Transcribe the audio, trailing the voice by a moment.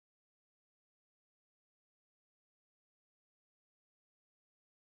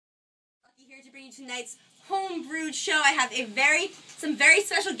here to bring you tonight's homebrewed show. I have some very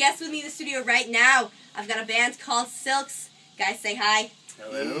special guests with me in the studio right now. I've got a band called Silks. Guys, say hi.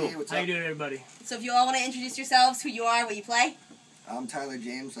 Hello. Hey, what's How up? you doing, everybody? So if you all want to introduce yourselves, who you are, what you play. I'm Tyler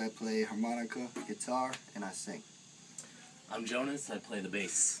James. I play harmonica, guitar, and I sing. I'm Jonas. I play the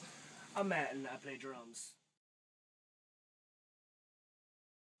bass. I'm Matt, and I play drums.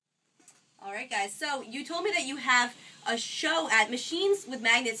 Alright guys, so you told me that you have a show at Machines with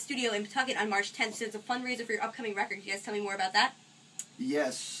Magnets Studio in Pawtucket on March 10th, so it's a fundraiser for your upcoming record. Can you guys tell me more about that?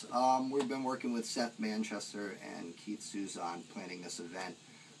 Yes, we've been working with Seth Manchester and Keith Souza on planning this event.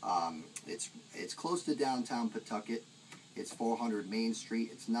 It's close to downtown Pawtucket. It's 400 Main Street.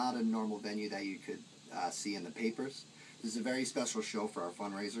 It's not a normal venue that you could see in the papers. This is a very special show for our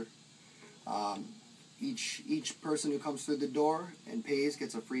fundraiser. Each person who comes through the door and pays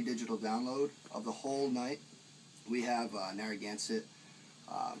gets a free digital download of the whole night. We have Narragansett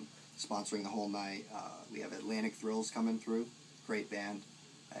sponsoring the whole night. We have Atlantic Thrills coming through, great band,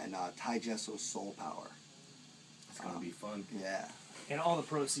 and Ty Jesso's Soul Power. It's going to be fun. Yeah. And all the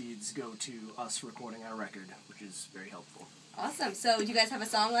proceeds go to us recording our record, which is very helpful. Awesome. So do you guys have a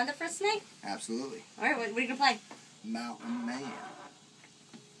song lined up for us tonight? Absolutely. Alright, what are you going to play? Mountain Man.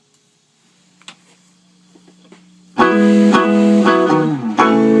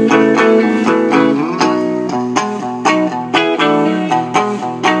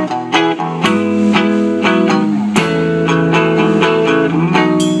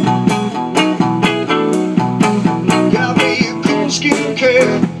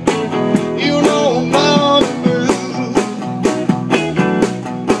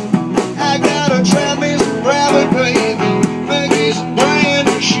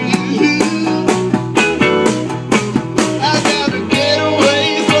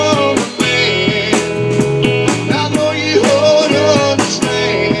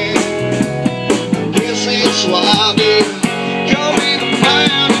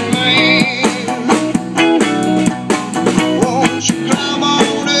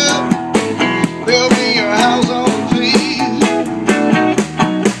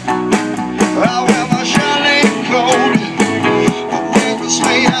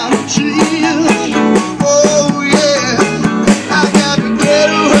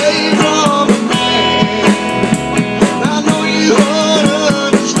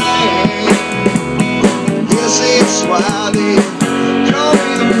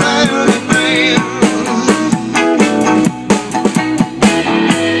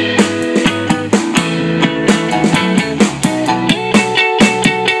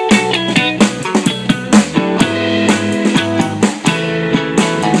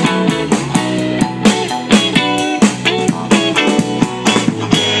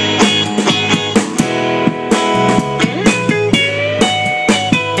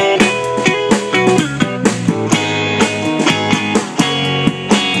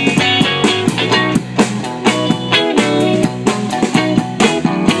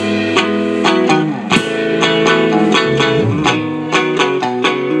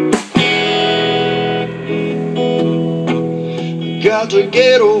 Got to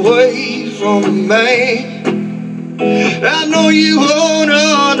get away from the man. I know you won't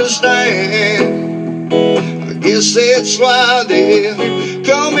understand. I guess that's why they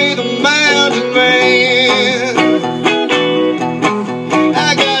call me the mountain man.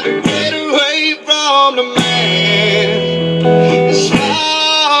 I got to get away from the man as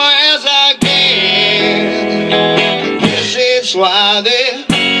far as I can. I guess that's why they